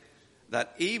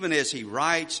that even as he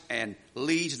writes and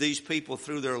leads these people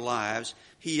through their lives,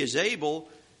 he is able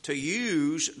to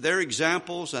use their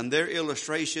examples and their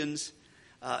illustrations,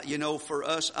 for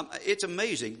us. It's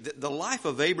amazing. The life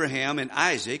of Abraham and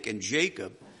Isaac and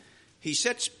Jacob, he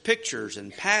sets pictures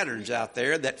and patterns out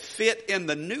there that fit in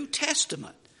the New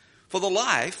Testament for the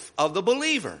life of the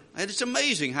believer. And it's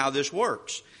amazing how this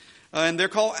works. And they're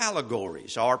called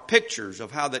allegories, or pictures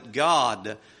of how that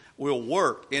God will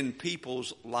work in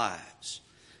people's lives.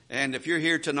 And if you're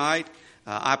here tonight,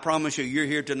 I promise you're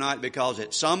here tonight because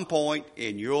at some point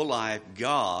in your life,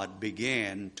 God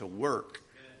began to work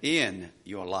in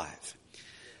your life.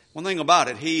 One thing about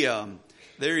it,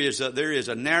 there is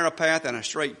a narrow path and a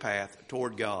straight path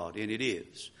toward God, and it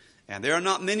is. And there are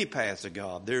not many paths to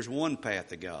God. There's one path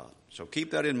to God. So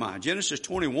keep that in mind. Genesis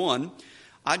 21,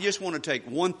 I just want to take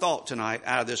one thought tonight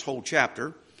out of this whole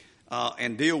chapter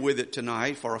and deal with it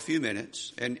tonight for a few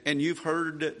minutes. And you've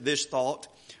heard this thought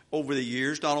over the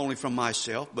years, not only from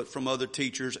myself, but from other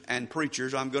teachers and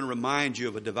preachers. I'm going to remind you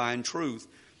of a divine truth.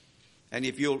 And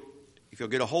if you'll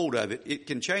get a hold of it, it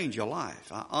can change your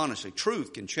life. Honestly,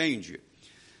 truth can change you.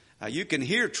 You can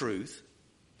hear truth,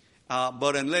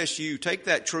 but unless you take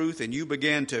that truth and you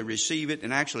begin to receive it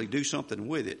and actually do something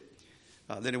with it,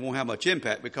 then it won't have much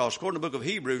impact, because according to the book of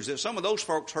Hebrews, that some of those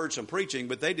folks heard some preaching,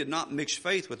 but they did not mix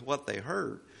faith with what they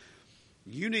heard.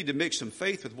 You need to mix some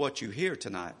faith with what you hear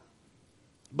tonight.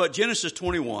 But Genesis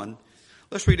 21,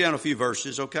 let's read down a few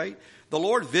verses, okay? The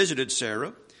Lord visited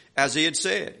Sarah as he had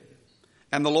said,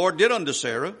 and the Lord did unto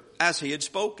Sarah as he had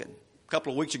spoken. A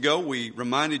couple of weeks ago, we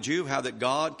reminded you of how that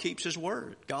God keeps his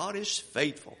word. God is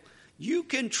faithful. You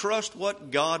can trust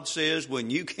what God says when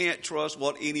you can't trust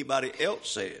what anybody else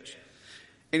says.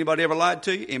 Anybody ever lied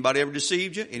to you? Anybody ever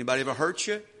deceived you? Anybody ever hurt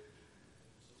you?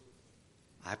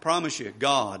 I promise you,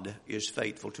 God is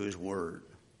faithful to his word.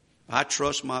 I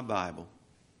trust my Bible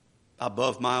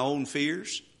above my own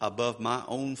fears, above my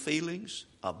own feelings,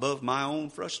 above my own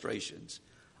frustrations.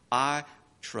 I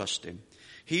trust him.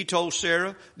 He told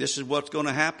Sarah, this is what's going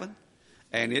to happen,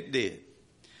 and it did.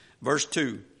 Verse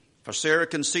 2, for Sarah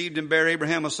conceived and bare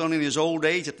Abraham a son in his old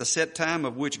age at the set time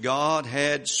of which God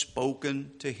had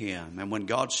spoken to him. And when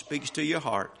God speaks to your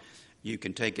heart, you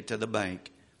can take it to the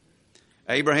bank.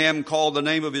 Abraham called the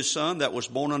name of his son that was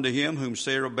born unto him, whom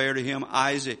Sarah bare to him,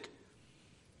 Isaac.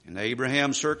 And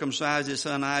Abraham circumcised his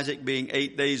son Isaac, being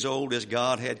 8 days old, as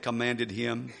God had commanded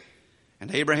him.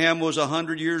 And Abraham was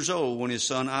 100 years old when his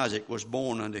son Isaac was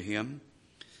born unto him.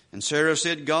 And Sarah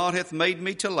said, God hath made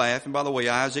me to laugh. And by the way,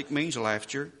 Isaac means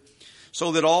laughter.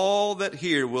 So that all that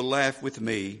hear will laugh with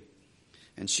me.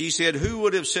 And she said, who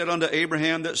would have said unto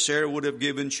Abraham that Sarah would have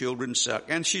given children suck?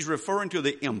 And she's referring to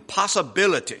the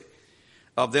impossibility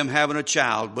of them having a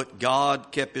child, but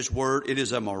God kept his word. It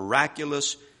is a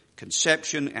miraculous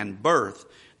conception and birth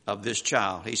of this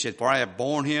child. He said, for I have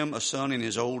borne him a son in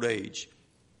his old age.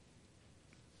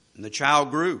 And the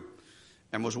child grew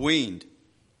and was weaned.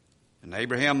 And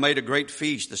Abraham made a great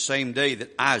feast the same day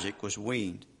that Isaac was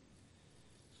weaned.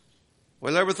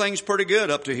 Well, everything's pretty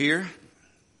good up to here.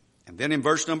 And then in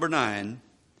verse number 9,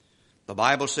 the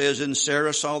Bible says, and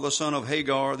Sarah saw the son of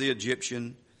Hagar the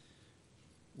Egyptian,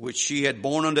 which she had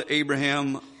borne unto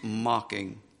Abraham,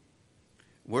 mocking.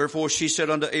 Wherefore she said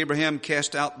unto Abraham,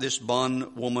 cast out this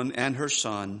bondwoman and her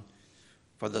son,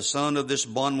 for the son of this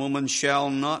bondwoman shall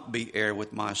not be heir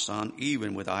with my son,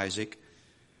 even with Isaac.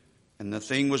 And the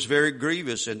thing was very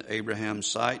grievous in Abraham's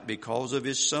sight because of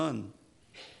his son.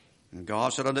 And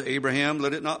God said unto Abraham,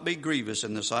 let it not be grievous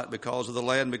in the sight because of the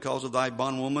lad and because of thy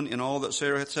bondwoman, in all that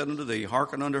Sarah hath said unto thee.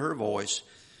 Hearken unto her voice,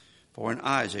 for in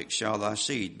Isaac shall thy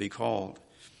seed be called.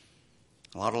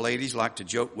 A lot of ladies like to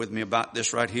joke with me about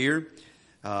this right here,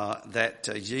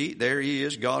 there he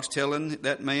is, God's telling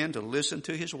that man to listen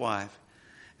to his wife.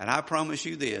 And I promise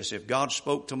you this, if God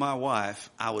spoke to my wife,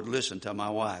 I would listen to my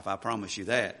wife. I promise you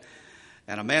that.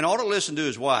 And a man ought to listen to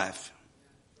his wife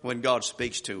when God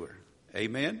speaks to her.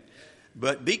 Amen.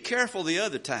 But be careful the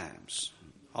other times.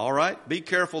 All right? Be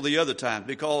careful the other times,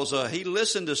 because he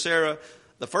listened to Sarah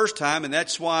the first time, and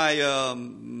that's why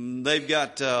they've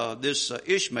got this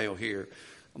Ishmael here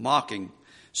mocking.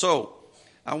 So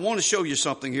I want to show you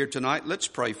something here tonight. Let's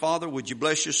pray. Father, would you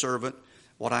bless your servant?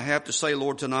 What I have to say,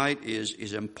 Lord, tonight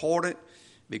is important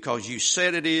because you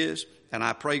said it is, and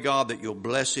I pray, God, that you'll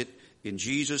bless it in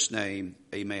Jesus' name.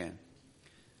 Amen.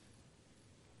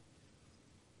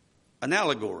 An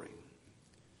allegory.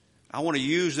 I want to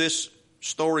use this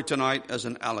story tonight as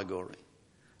an allegory.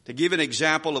 To give an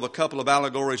example of a couple of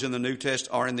allegories in the New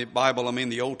Testament, or in the Bible,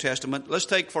 the Old Testament. Let's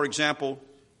take, for example,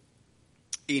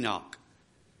 Enoch.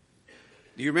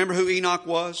 Do you remember who Enoch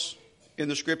was in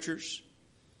the Scriptures?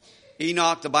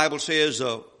 Enoch, the Bible says,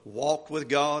 walked with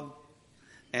God.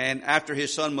 And after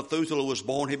his son Methuselah was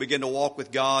born, he began to walk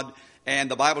with God. And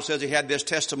the Bible says he had this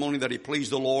testimony that he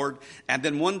pleased the Lord. And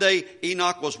then one day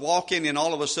Enoch was walking, and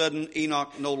all of a sudden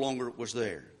Enoch no longer was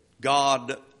there.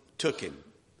 God took him.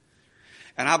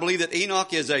 And I believe that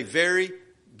Enoch is a very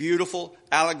beautiful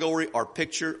allegory or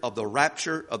picture of the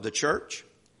rapture of the church.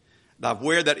 Of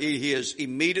where that he is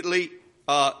immediately,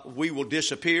 we will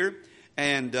disappear.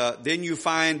 And then you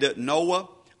find Noah,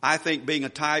 I think, being a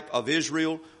type of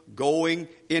Israel, going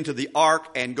into the ark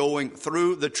and going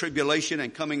through the tribulation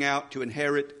and coming out to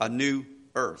inherit a new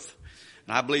earth.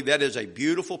 And I believe that is a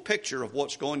beautiful picture of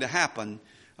what's going to happen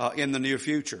in the near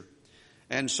future.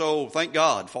 And so thank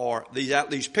God for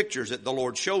these pictures that the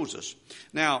Lord shows us.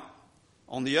 Now,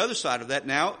 on the other side of that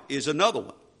now is another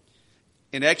one.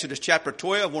 In Exodus chapter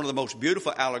 12, one of the most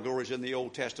beautiful allegories in the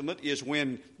Old Testament is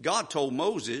when God told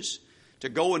Moses to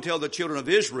go and tell the children of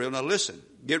Israel, now listen,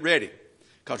 get ready,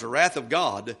 because the wrath of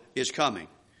God is coming.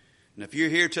 And if you're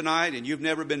here tonight and you've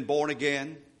never been born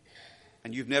again,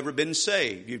 and you've never been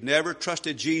saved, you've never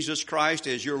trusted Jesus Christ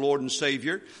as your Lord and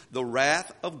Savior, the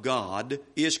wrath of God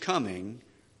is coming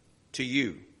to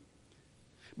you.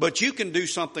 But you can do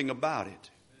something about it.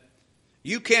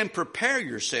 You can prepare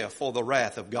yourself for the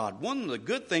wrath of God. One of the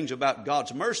good things about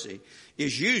God's mercy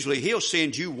is usually He'll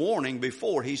send you warning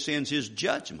before He sends His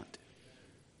judgment.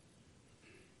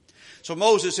 So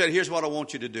Moses said, here's what I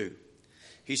want you to do.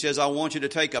 He says, I want you to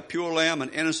take a pure lamb, an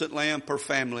innocent lamb per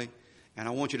family, and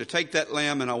I want you to take that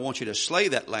lamb and I want you to slay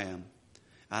that lamb.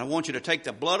 And I want you to take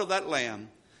the blood of that lamb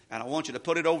and I want you to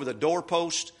put it over the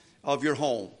doorpost of your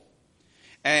home.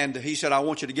 And he said, I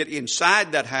want you to get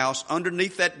inside that house,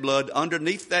 underneath that blood,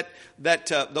 underneath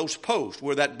those posts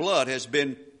where that blood has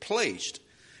been placed.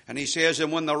 And he says,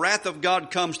 and when the wrath of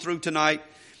God comes through tonight,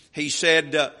 he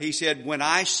said, when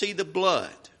I see the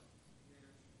blood,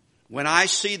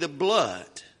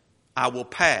 I will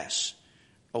pass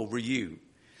over you.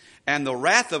 And the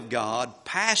wrath of God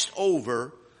passed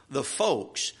over the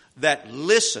folks that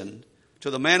listened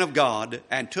to the man of God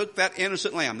and took that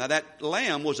innocent lamb. Now that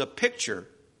lamb was a picture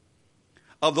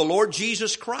of the Lord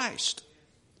Jesus Christ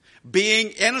being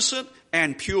innocent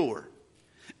and pure,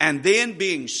 and then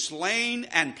being slain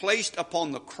and placed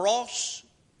upon the cross.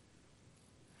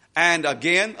 And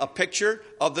again, a picture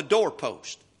of the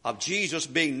doorpost of Jesus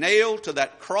being nailed to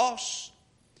that cross,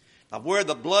 of where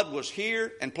the blood was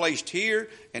here and placed here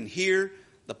and here,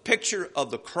 the picture of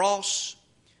the cross.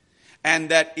 And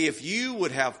that if you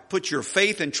would have put your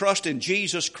faith and trust in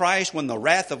Jesus Christ, when the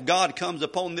wrath of God comes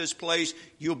upon this place,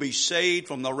 you'll be saved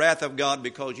from the wrath of God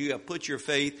because you have put your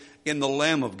faith in the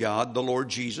Lamb of God, the Lord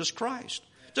Jesus Christ.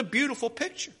 It's a beautiful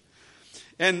picture.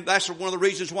 And that's one of the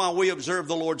reasons why we observe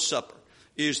the Lord's Supper,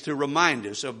 is to remind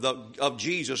us of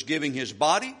Jesus giving His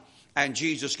body and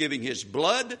Jesus giving His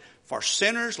blood for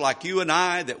sinners like you and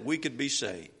I, that we could be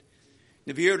saved.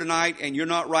 If you're here tonight and you're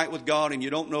not right with God and you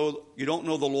don't know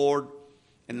the Lord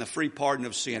and the free pardon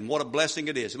of sin, what a blessing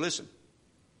it is. Listen,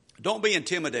 don't be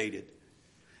intimidated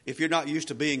if you're not used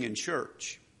to being in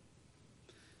church.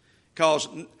 Because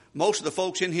most of the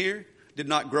folks in here did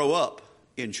not grow up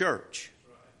in church.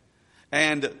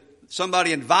 And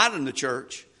somebody invited them to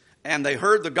church and they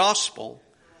heard the gospel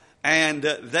and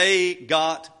they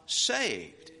got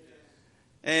saved.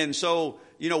 And so,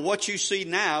 what you see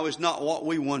now is not what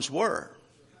we once were.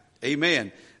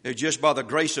 Amen. It's just by the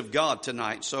grace of God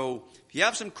tonight. So if you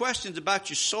have some questions about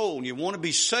your soul and you want to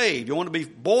be saved, you want to be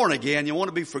born again, you want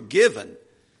to be forgiven,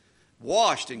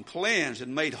 washed and cleansed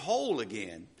and made whole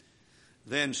again,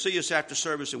 then see us after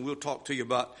service and we'll talk to you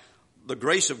about the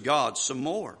grace of God some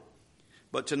more.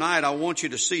 But tonight I want you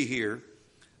to see here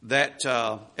that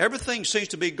everything seems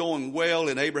to be going well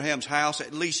in Abraham's house.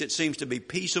 At least it seems to be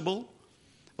peaceable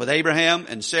with Abraham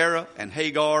and Sarah and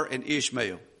Hagar and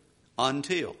Ishmael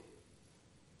until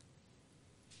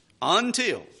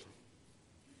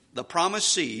the promised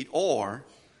seed or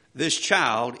this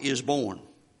child is born.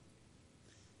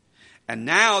 And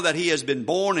now that he has been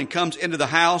born and comes into the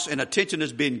house and attention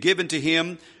has been given to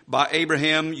him by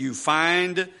Abraham, you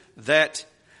find that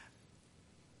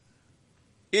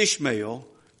Ishmael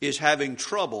is having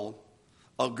trouble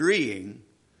agreeing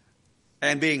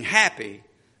and being happy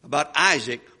about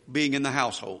Isaac being in the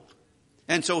household.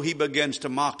 And so he begins to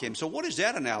mock him. So what is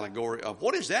that an allegory of?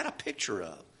 What is that a picture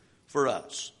of for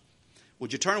us?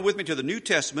 Would you turn with me to the New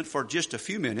Testament for just a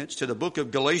few minutes, to the book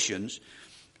of Galatians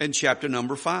in chapter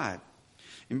number 5.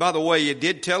 And by the way, it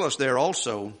did tell us there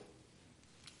also,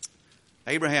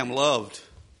 Abraham loved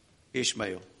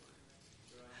Ishmael.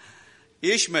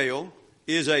 Ishmael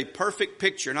is a perfect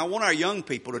picture. And I want our young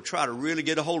people to try to really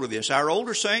get a hold of this. Our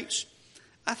older saints,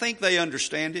 I think they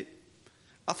understand it.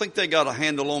 I think they got a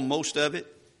handle on most of it.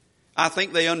 I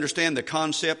think they understand the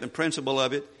concept and principle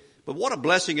of it. But what a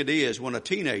blessing it is when a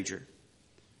teenager,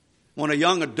 when a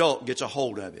young adult gets a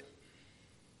hold of it.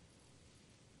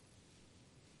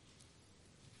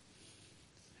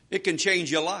 It can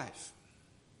change your life.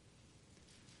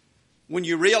 When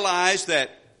you realize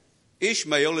that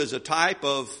Ishmael is a type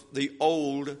of the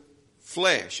old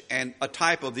flesh and a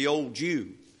type of the old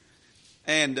Jew.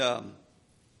 And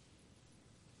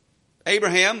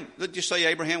Abraham, let's just say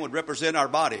Abraham would represent our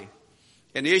body.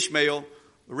 And Ishmael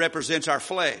represents our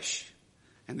flesh.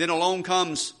 And then along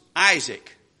comes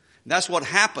Isaac. And that's what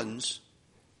happens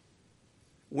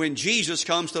when Jesus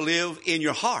comes to live in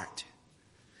your heart.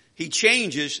 He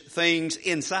changes things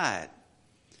inside.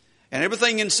 And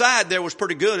everything inside there was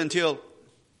pretty good until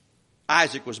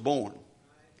Isaac was born.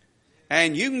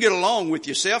 And you can get along with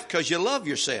yourself because you love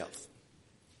yourself.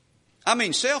 I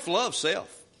mean, self loves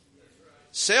self.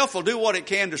 Self will do what it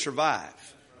can to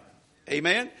survive.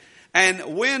 Amen?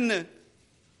 And when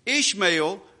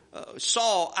Ishmael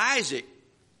saw Isaac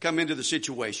come into the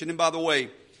situation, and by the way,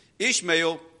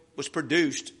 Ishmael was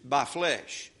produced by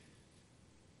flesh.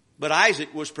 But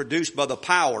Isaac was produced by the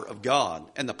power of God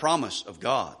and the promise of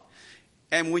God.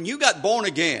 And when you got born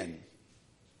again,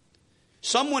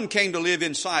 someone came to live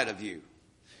inside of you.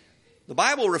 The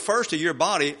Bible refers to your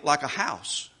body like a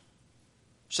house.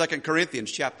 2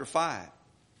 Corinthians chapter 5.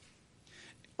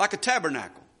 Like a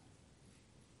tabernacle.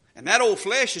 And that old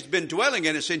flesh has been dwelling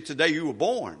in it since the day you were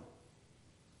born.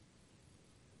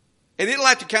 And it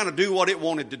liked to kind of do what it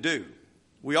wanted to do.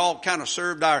 We all kind of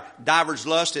served our divers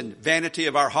lust and vanity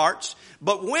of our hearts.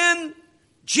 But when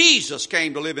Jesus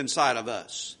came to live inside of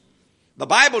us, the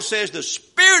Bible says the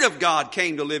Spirit of God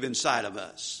came to live inside of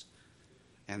us.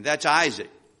 And that's Isaac.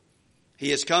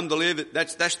 He has come to live,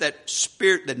 that's that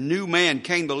Spirit, the new man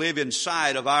came to live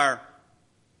inside of our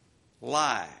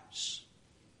lives.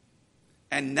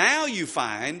 And now you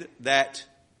find that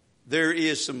there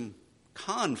is some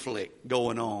conflict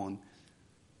going on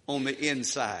the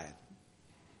inside.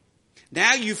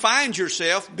 Now you find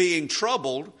yourself being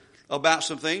troubled about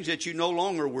some things that you no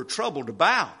longer were troubled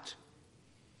about.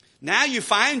 Now you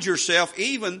find yourself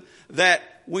even that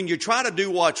when you try to do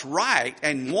what's right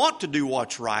and want to do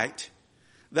what's right,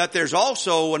 that there's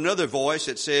also another voice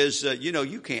that says,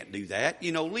 you can't do that.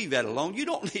 Leave that alone. You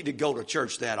don't need to go to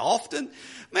church that often.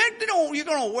 Man, you're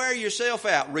going to wear yourself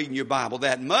out reading your Bible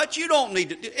that much. You don't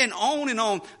need to, and on and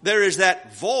on. There is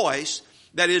that voice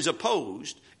that is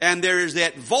opposed, and there is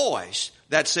that voice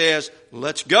that says,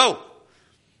 let's go.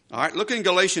 All right, look in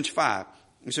Galatians 5.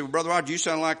 You say, well, Brother Roger, you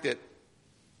sound like that.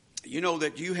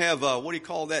 That you have, what do you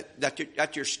call that?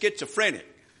 That you're schizophrenic.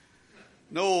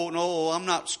 No, I'm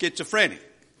not schizophrenic.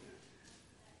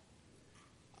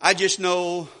 I just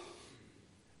know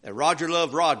that Roger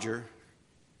loved Roger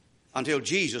until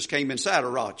Jesus came inside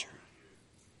of Roger.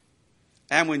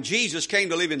 And when Jesus came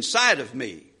to live inside of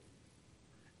me,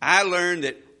 I learned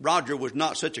that Roger was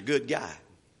not such a good guy.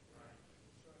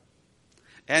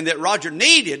 And that Roger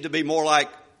needed to be more like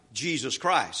Jesus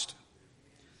Christ.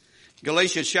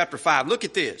 Galatians chapter 5. Look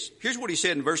at this. Here's what he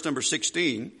said in verse number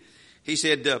 16. He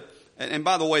said, and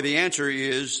by the way, the answer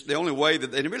is the only way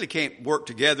that they really can't work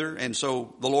together. And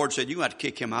so the Lord said, you're going to have to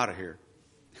kick him out of here.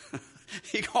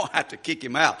 You're going to have to kick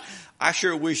him out. I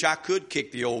sure wish I could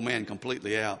kick the old man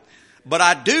completely out. But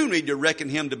I do need to reckon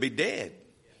him to be dead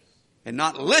and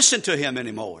not listen to him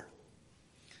anymore.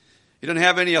 He doesn't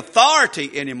have any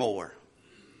authority anymore.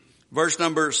 Verse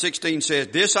number 16 says,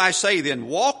 this I say then,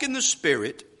 walk in the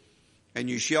Spirit, and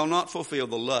you shall not fulfill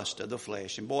the lust of the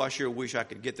flesh. And boy, I sure wish I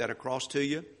could get that across to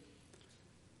you.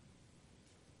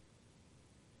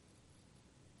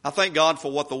 I thank God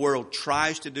for what the world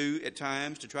tries to do at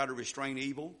times to try to restrain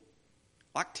evil.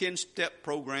 Like 10-step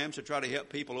programs to try to help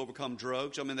people overcome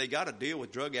drugs. I mean, they got to deal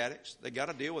with drug addicts. They got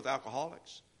to deal with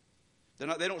alcoholics. They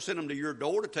don't send them to your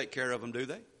door to take care of them, do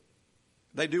they?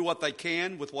 They do what they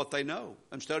can with what they know.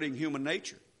 I'm studying human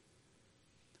nature.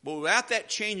 But without that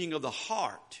changing of the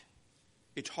heart,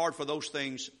 it's hard for those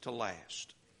things to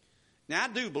last. Now, I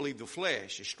do believe the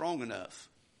flesh is strong enough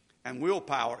and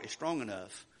willpower is strong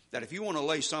enough that if you want to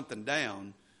lay something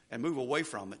down and move away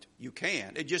from it, you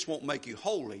can. It just won't make you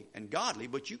holy and godly,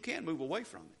 but you can move away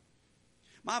from it.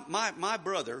 My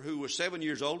brother, who was 7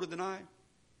 years older than I,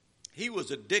 he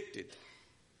was addicted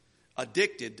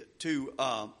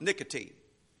to nicotine.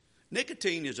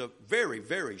 Nicotine is a very,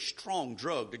 very strong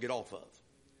drug to get off of.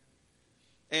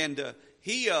 And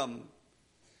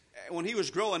when he was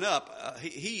growing up,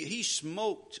 he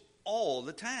smoked all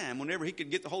the time. Whenever he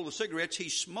could get the hold of cigarettes, he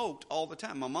smoked all the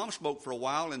time. My mom smoked for a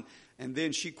while, and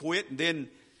then she quit. And then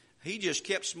he just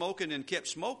kept smoking and kept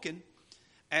smoking.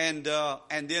 And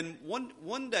then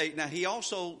one day, now he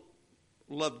also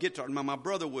loved guitar. Now my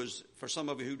brother was, for some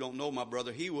of you who don't know my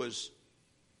brother, he was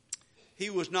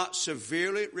not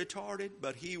severely retarded,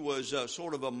 but he was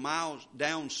sort of a mild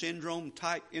Down syndrome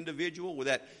type individual with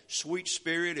that sweet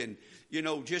spirit, and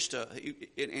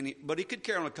but he could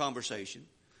carry on a conversation,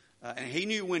 and he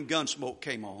knew when Gunsmoke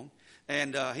came on,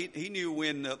 and he knew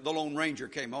when the Lone Ranger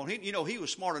came on. He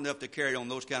was smart enough to carry on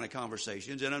those kind of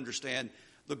conversations and understand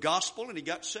the gospel, and he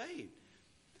got saved.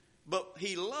 But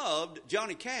he loved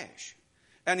Johnny Cash,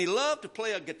 and he loved to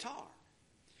play a guitar.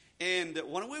 And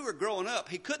when we were growing up,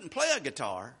 he couldn't play a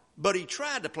guitar, but he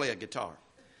tried to play a guitar.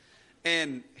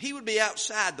 And he would be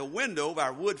outside the window of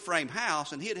our wood frame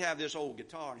house, and he'd have this old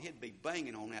guitar, and he'd be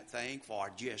banging on that thing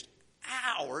for just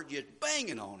hours, just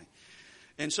banging on it.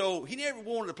 And so he never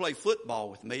wanted to play football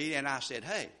with me, and I said,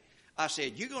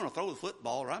 you're going to throw the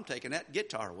football, or I'm taking that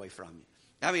guitar away from you.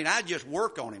 I mean, I'd just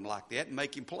work on him like that and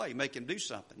make him play, make him do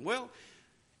something. Well,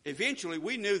 eventually,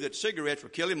 we knew that cigarettes were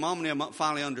killing. Mom and them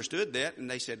finally understood that, and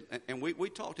they said, and we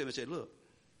talked to him and said, look,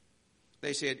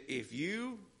 they said, if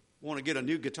you want to get a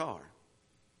new guitar,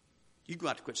 you've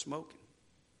got to quit smoking.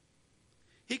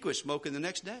 He quit smoking the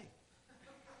next day.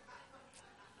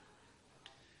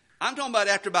 I'm talking about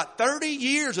after about 30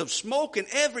 years of smoking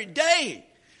every day,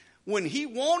 when he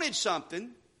wanted something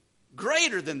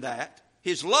greater than that,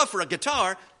 his love for a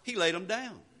guitar, he laid them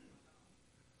down.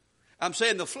 I'm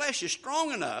saying the flesh is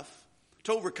strong enough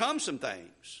to overcome some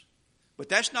things. But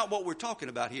that's not what we're talking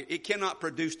about here. It cannot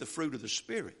produce the fruit of the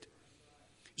Spirit.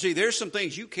 See, there's some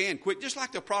things you can quit. Just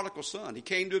like the prodigal son. He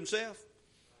came to himself.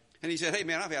 And he said, hey,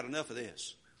 man, I've had enough of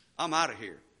this. I'm out of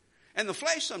here. And the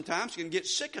flesh sometimes can get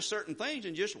sick of certain things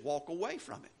and just walk away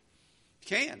from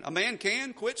it. A man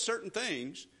can quit certain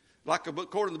things. Like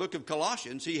according to the book of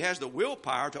Colossians, he has the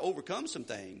willpower to overcome some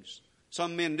things.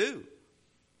 Some men do.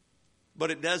 But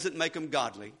it doesn't make them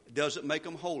godly. It doesn't make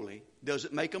them holy. It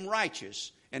doesn't make them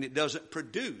righteous. And it doesn't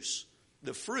produce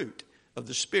the fruit of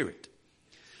the Spirit.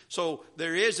 So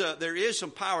there is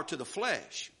some power to the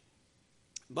flesh,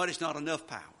 but it's not enough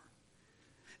power.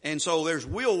 And so there's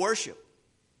will worship.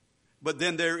 But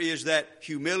then there is that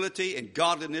humility and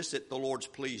godliness that the Lord's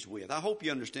pleased with. I hope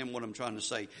you understand what I'm trying to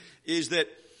say. Is that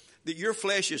your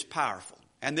flesh is powerful.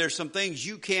 And there's some things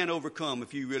you can overcome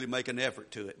if you really make an effort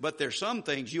to it. But there's some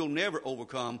things you'll never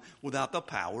overcome without the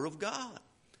power of God.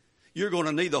 You're going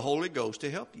to need the Holy Ghost to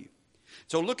help you.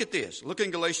 So look at this. Look in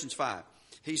Galatians 5.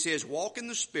 He says, walk in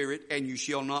the Spirit and you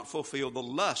shall not fulfill the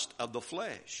lust of the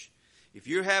flesh. If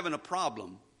you're having a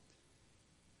problem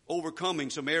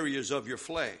overcoming some areas of your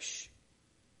flesh,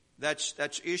 that's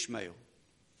Ishmael.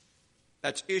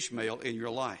 That's Ishmael in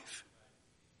your life.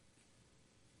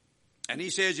 And he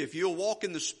says, if you'll walk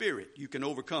in the Spirit, you can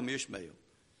overcome Ishmael.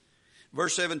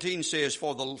 Verse 17 says,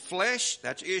 for the flesh,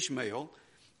 that's Ishmael,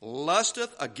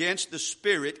 lusteth against the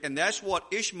Spirit. And that's what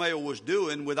Ishmael was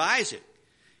doing with Isaac.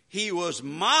 He was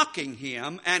mocking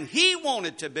him, and he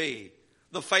wanted to be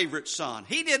the favorite son.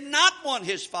 He did not want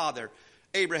his father,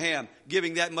 Abraham,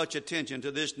 giving that much attention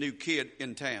to this new kid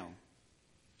in town.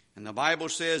 And the Bible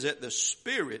says that the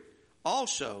Spirit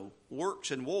also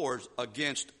works and wars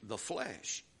against the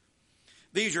flesh.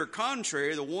 These are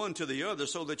contrary the one to the other,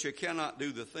 so that you cannot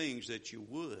do the things that you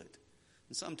would.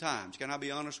 And sometimes, can I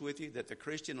be honest with you, that the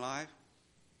Christian life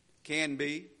can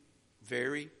be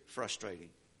very frustrating.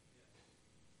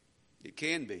 It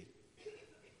can be.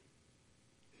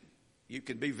 You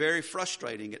can be very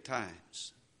frustrating at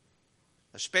times,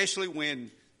 especially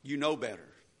when you know better.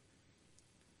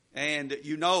 And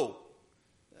you know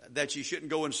that you shouldn't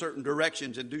go in certain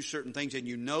directions and do certain things, and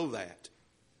you know that.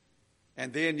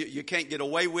 And then you can't get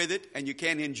away with it, and you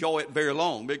can't enjoy it very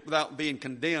long without being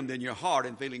condemned in your heart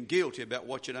and feeling guilty about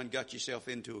what you done got yourself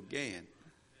into again.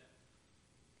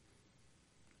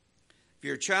 If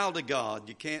you're a child of God,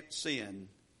 you can't sin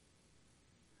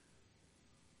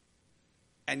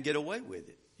and get away with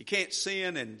it. You can't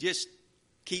sin and just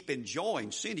keep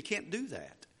enjoying sin. You can't do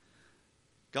that.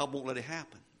 God won't let it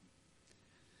happen.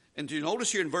 And you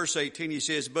notice here in verse 18, he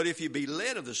says, but if you be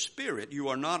led of the Spirit, you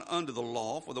are not under the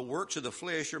law, for the works of the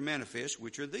flesh are manifest,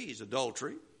 which are these: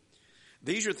 adultery.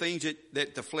 These are things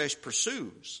that the flesh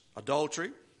pursues: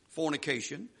 adultery,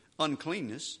 fornication,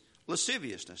 uncleanness,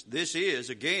 lasciviousness. This is,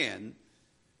 again,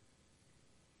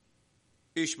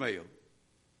 Ishmael.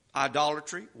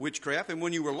 Idolatry, witchcraft. And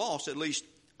when you were lost, at least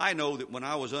I know that when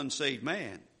I was unsaved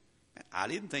man, I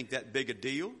didn't think that big a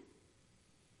deal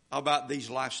about these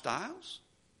lifestyles.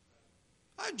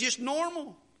 Just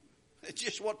normal. It's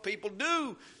just what people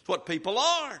do. It's what people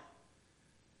are.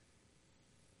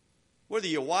 Whether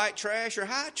you're white trash or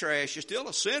high trash, you're still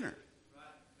a sinner.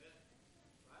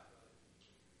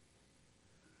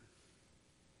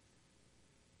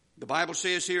 The Bible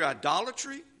says here,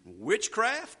 idolatry,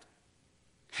 witchcraft,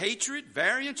 hatred,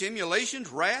 variance, emulations,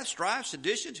 wrath, strife,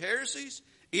 seditions, heresies,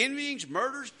 envyings,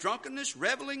 murders, drunkenness,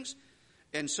 revelings,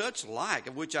 and such like,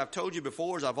 of which I've told you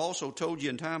before, as I've also told you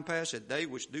in time past, that they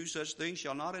which do such things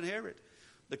shall not inherit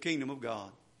the kingdom of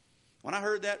God. When I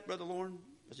heard that, Brother Lauren,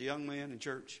 as a young man in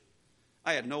church,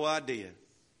 I had no idea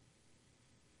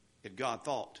that God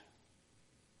thought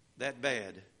that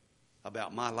bad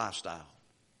about my lifestyle.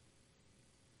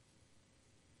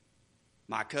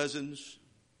 My cousins,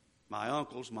 my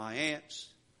uncles, my aunts,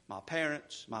 my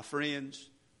parents, my friends,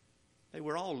 they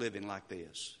were all living like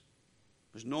this.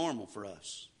 It was normal for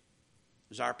us. It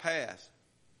was our path.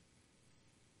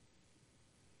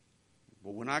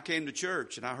 But when I came to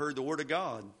church and I heard the Word of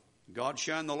God, God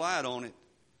shined the light on it.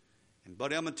 And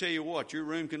buddy, I'm going to tell you what, your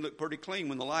room can look pretty clean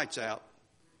when the light's out.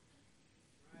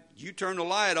 You turn the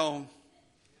light on,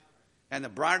 and the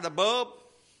brighter the bulb,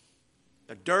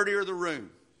 the dirtier the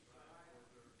room.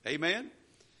 Amen?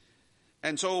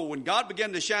 And so when God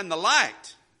began to shine the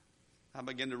light, I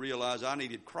began to realize I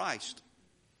needed Christ.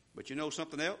 But you know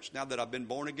something else? Now that I've been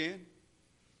born again,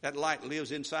 that light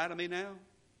lives inside of me now,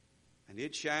 and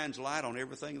it shines light on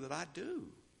everything that I do.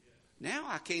 Now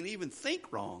I can't even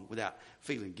think wrong without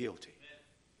feeling guilty.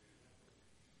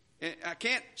 And I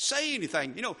can't say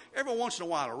anything. You know, every once in a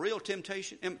while, a real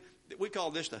temptation, and we call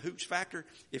this the hoops factor.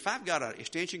 If I've got an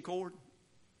extension cord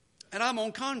and I'm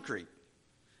on concrete,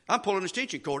 I'm pulling an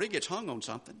extension cord, it gets hung on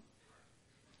something.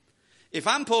 If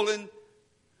I'm pulling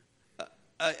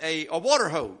a water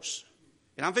hose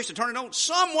and I'm fixing to turn it on,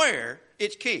 somewhere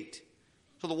it's kinked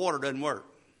so the water doesn't work.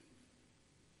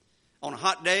 On a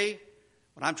hot day,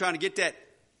 when I'm trying to get that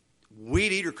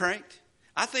weed eater cranked,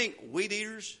 I think weed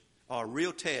eaters are a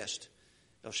real test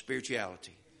of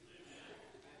spirituality.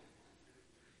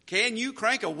 Can you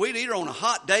crank a weed eater on a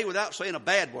hot day without saying a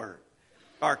bad word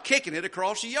or kicking it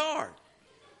across the yard?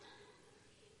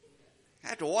 I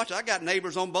have to watch. I got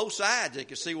neighbors on both sides that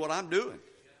can see what I'm doing.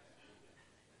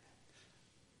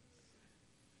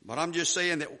 But I'm just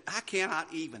saying that I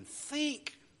cannot even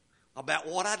think about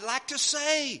what I'd like to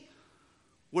say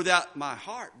without my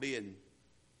heart being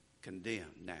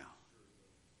condemned now.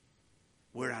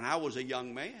 When I was a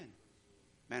young man,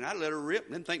 man, I let her rip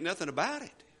and didn't think nothing about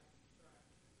it.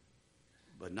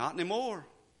 But not anymore.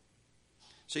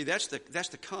 See, that's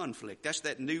the conflict. That's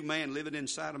that new man living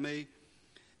inside of me.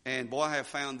 And boy, I have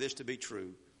found this to be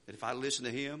true. That if I listen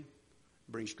to him,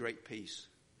 it brings great peace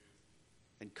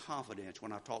and confidence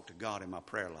when I talk to God in my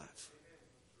prayer life.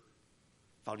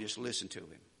 If I'll just listen to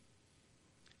him.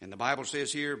 And the Bible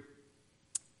says here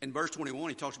in verse 21,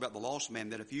 he talks about the lost man,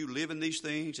 that if you live in these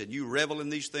things and you revel in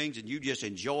these things and you just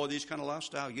enjoy this kind of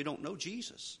lifestyle, you don't know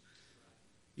Jesus.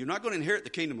 You're not going to inherit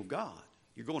the kingdom of God.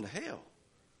 You're going to hell.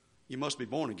 You must be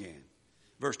born again.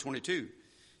 Verse 22,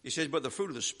 he says, but the fruit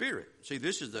of the Spirit. See,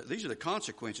 these are the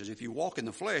consequences. If you walk in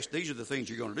the flesh, these are the things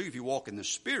you're going to do. If you walk in the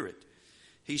Spirit,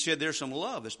 he said there's some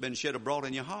love that's been shed abroad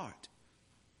in your heart.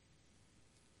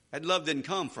 That love didn't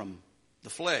come from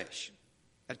the flesh.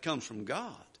 That comes from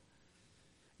God.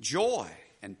 Joy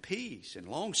and peace and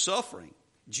long-suffering,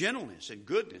 gentleness and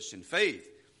goodness and faith,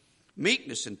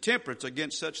 meekness and temperance,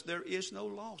 against such there is no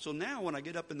law. So now when I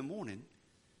get up in the morning,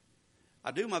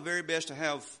 I do my very best to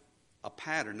have a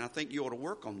pattern. I think you ought to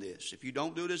work on this. If you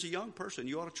don't do it as a young person,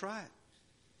 you ought to try it.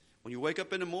 When you wake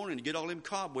up in the morning and get all them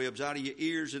cobwebs out of your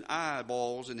ears and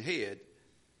eyeballs and head,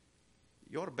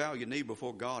 you ought to bow your knee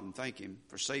before God and thank him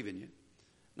for saving you.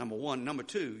 Number one. Number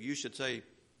two, you should say,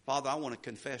 Father, I want to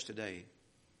confess today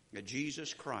that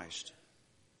Jesus Christ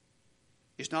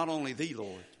is not only the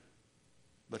Lord,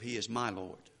 but he is my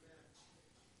Lord.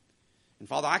 And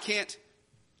Father, I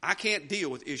can't deal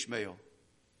with Ishmael.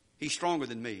 He's stronger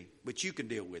than me, but you can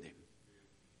deal with him.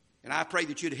 And I pray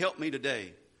that you'd help me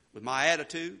today with my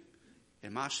attitude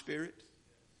and my spirit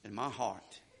and my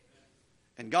heart.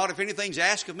 And God, if anything's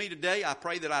asked of me today, I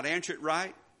pray that I'd answer it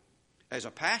right. As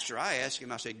a pastor, I ask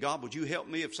him, I say, God, would you help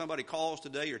me if somebody calls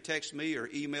today or texts me or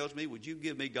emails me? Would you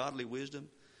give me godly wisdom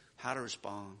how to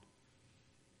respond?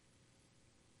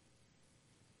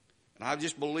 And I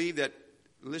just believe that,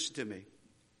 listen to me,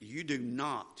 you do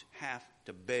not have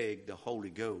to beg the Holy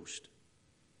Ghost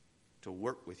to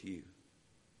work with you.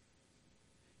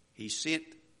 He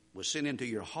was sent into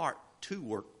your heart to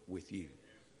work with you.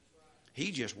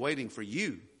 He's just waiting for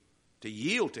you to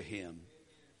yield to him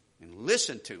and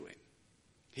listen to him.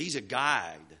 He's a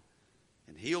guide,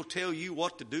 and he'll tell you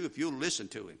what to do if you'll listen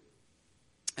to him.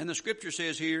 And the scripture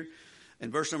says here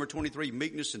And verse number 23,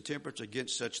 meekness and temperance,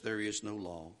 against such there is no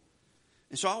law.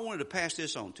 And so I wanted to pass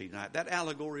this on to you tonight. That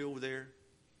allegory over there,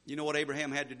 you know what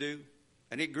Abraham had to do?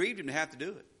 And it grieved him to have to do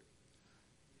it.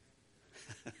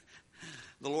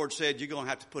 The Lord said, you're going to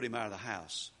have to put him out of the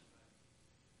house.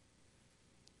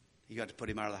 You got to put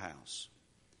him out of the house.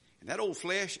 And that old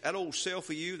flesh, that old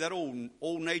self of you, that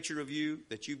old nature of you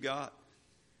that you've got,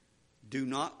 do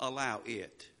not allow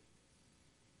it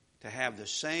to have the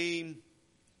same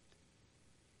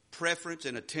preference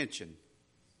and attention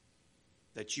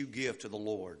that you give to the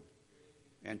Lord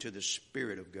and to the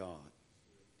Spirit of God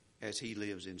as He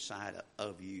lives inside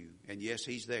of you. And yes,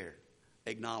 He's there.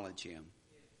 Acknowledge Him.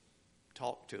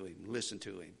 Talk to Him. Listen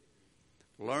to Him.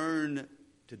 Learn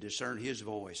to discern His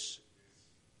voice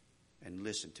and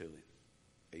listen to Him.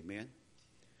 Amen.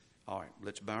 All right,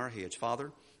 let's bow our heads.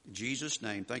 Father, in Jesus'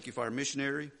 name, thank you for our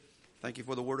missionary. Thank you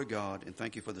for the Word of God. And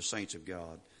thank you for the saints of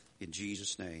God. In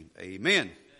Jesus' name, amen.